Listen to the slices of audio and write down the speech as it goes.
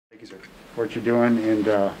Thank you, sir. What you're doing, and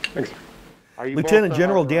thanks. Lieutenant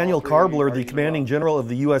General Daniel Karbler, the Commanding General of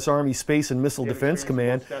the U.S. Army Space and Missile Defense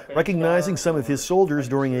Command, recognizing some of his soldiers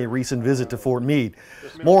during a recent visit to Fort Meade.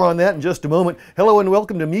 More on that in just a moment. Hello and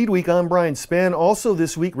welcome to Meade Week. I'm Brian Spann. Also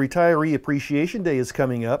this week, Retiree Appreciation Day is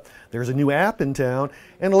coming up. There's a new app in town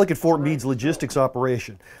and a look at Fort Meade's logistics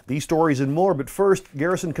operation. These stories and more, but first,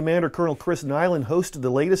 Garrison Commander Colonel Chris Nyland hosted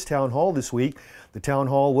the latest town hall this week. The town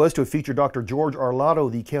hall was to have featured Dr. George Arlotto,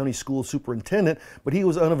 the county school superintendent, but he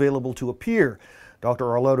was unavailable to appear.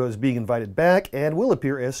 Dr. Arlotto is being invited back and will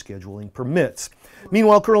appear as scheduling permits.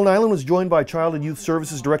 Meanwhile, Colonel Nyland was joined by Child and Youth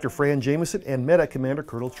Services Director Fran Jameson and Medic Commander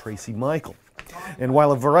Colonel Tracy Michael. And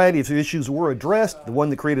while a variety of issues were addressed, the one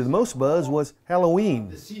that created the most buzz was Halloween.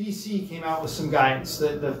 The CDC came out with some guidance.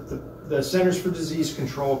 The Centers for Disease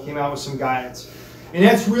Control came out with some guidance. And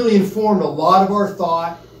that's really informed a lot of our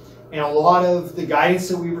thought and a lot of the guidance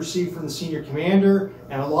that we received from the senior commander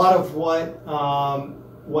and a lot of what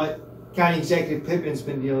County Executive Pittman's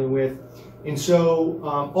been dealing with. And so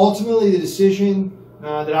ultimately the decision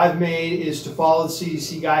that I've made is to follow the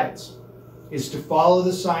CDC guidance, is to follow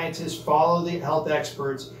the scientists, follow the health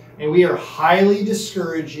experts, and we are highly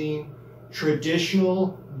discouraging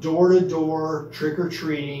traditional door-to-door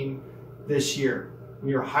trick-or-treating this year.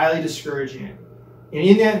 We are highly discouraging it. And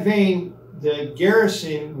in that vein, the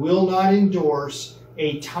garrison will not endorse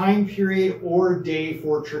a time period or day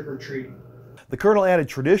for trick-or-treating. The Colonel added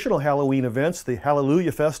traditional Halloween events, the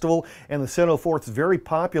Hallelujah Festival and the Cento Fort's very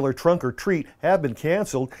popular Trunk or Treat have been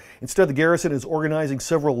canceled. Instead, the garrison is organizing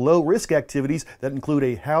several low-risk activities that include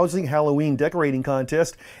a housing Halloween decorating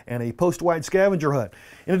contest and a post-wide scavenger hunt.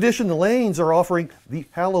 In addition, the lanes are offering the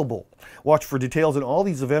Hallow Bowl. Watch for details on all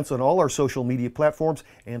these events on all our social media platforms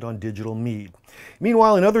and on Digital Meade.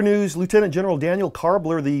 Meanwhile, in other news, Lieutenant General Daniel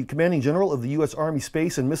Karbler, the Commanding General of the U.S. Army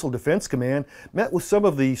Space and Missile Defense Command, met with some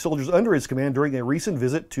of the soldiers under his command during a recent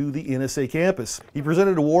visit to the NSA campus. He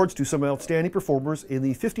presented awards to some outstanding performers in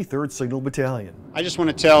the 53rd Signal Battalion. I just want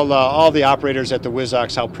to tell all the operators at the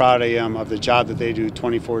WizOx how proud I am of the job that they do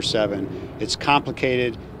 24/7. It's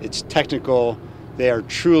complicated, it's technical, they are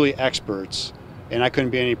truly experts. And I couldn't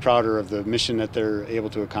be any prouder of the mission that they're able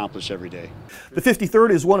to accomplish every day. The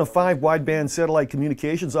 53rd is one of 5 wideband satellite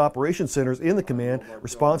communications operations centers in the command,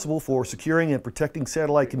 responsible for securing and protecting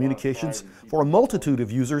satellite communications for a multitude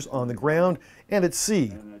of users on the ground and at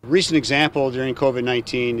sea. A recent example during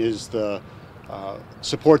COVID-19 is the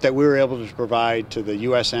support that we were able to provide to the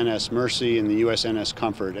USNS Mercy and the USNS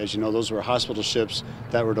Comfort. As you know, those were hospital ships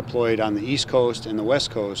that were deployed on the East Coast and the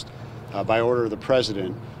West Coast by order of the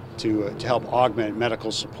President. To help augment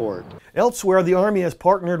medical support. Elsewhere, the Army has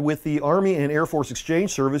partnered with the Army and Air Force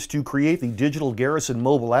Exchange Service to create the Digital Garrison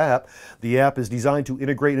mobile app. The app is designed to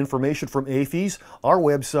integrate information from AAFES, our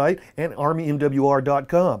website, and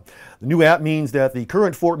ArmyMWR.com. The new app means that the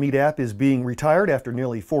current Fort Meade app is being retired after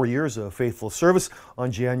nearly 4 years of faithful service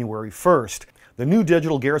on January 1st. The new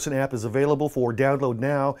Digital Garrison app is available for download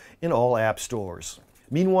now in all app stores.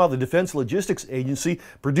 Meanwhile, the Defense Logistics Agency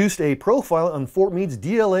produced a profile on Fort Meade's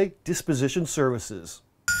DLA Disposition Services.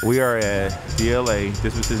 We are at DLA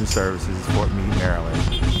Disposition Services, Fort Meade,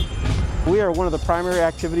 Maryland. We are one of the primary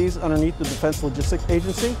activities underneath the Defense Logistics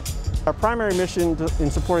Agency. Our primary mission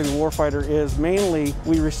in supporting the warfighter is mainly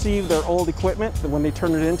we receive their old equipment when they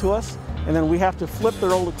turn it into us, and then we have to flip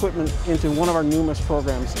their old equipment into one of our newest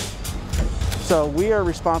programs. So we are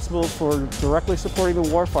responsible for directly supporting the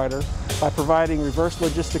warfighter by providing reverse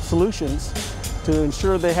logistic solutions to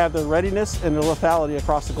ensure they have the readiness and the lethality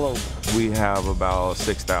across the globe. We have about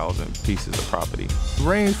 6,000 pieces of property.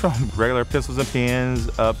 Range from regular pistols and pens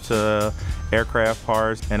up to aircraft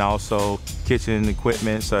parts and also kitchen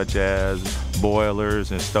equipment such as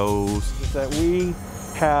boilers and stoves. That we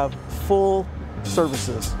have full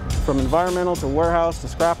services from environmental to warehouse to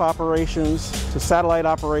scrap operations to satellite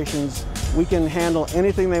operations. We can handle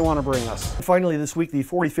anything they want to bring us. Finally, this week, the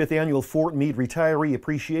 45th annual Fort Meade Retiree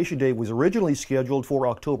Appreciation Day was originally scheduled for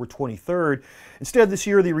October 23rd. Instead, this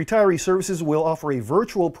year, the retiree services will offer a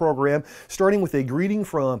virtual program starting with a greeting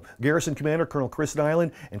from Garrison Commander Colonel Chris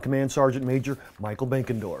Nyland and Command Sergeant Major Michael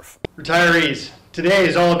Benkendorf. Retirees, today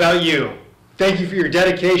is all about you. Thank you for your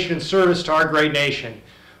dedication and service to our great nation,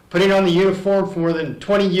 putting on the uniform for more than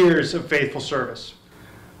 20 years of faithful service.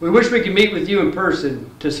 We wish we could meet with you in person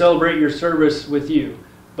to celebrate your service with you,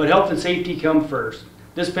 but health and safety come first.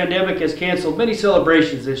 This pandemic has canceled many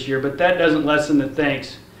celebrations this year, but that doesn't lessen the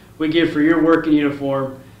thanks we give for your work in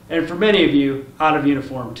uniform, and for many of you, out of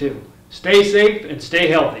uniform too. Stay safe and stay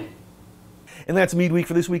healthy. And that's Meade Week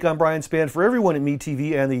for this week. I'm Brian Spann. For everyone at Meade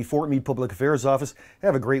TV and the Fort Meade Public Affairs Office,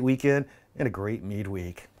 have a great weekend and a great Meade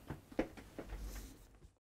Week.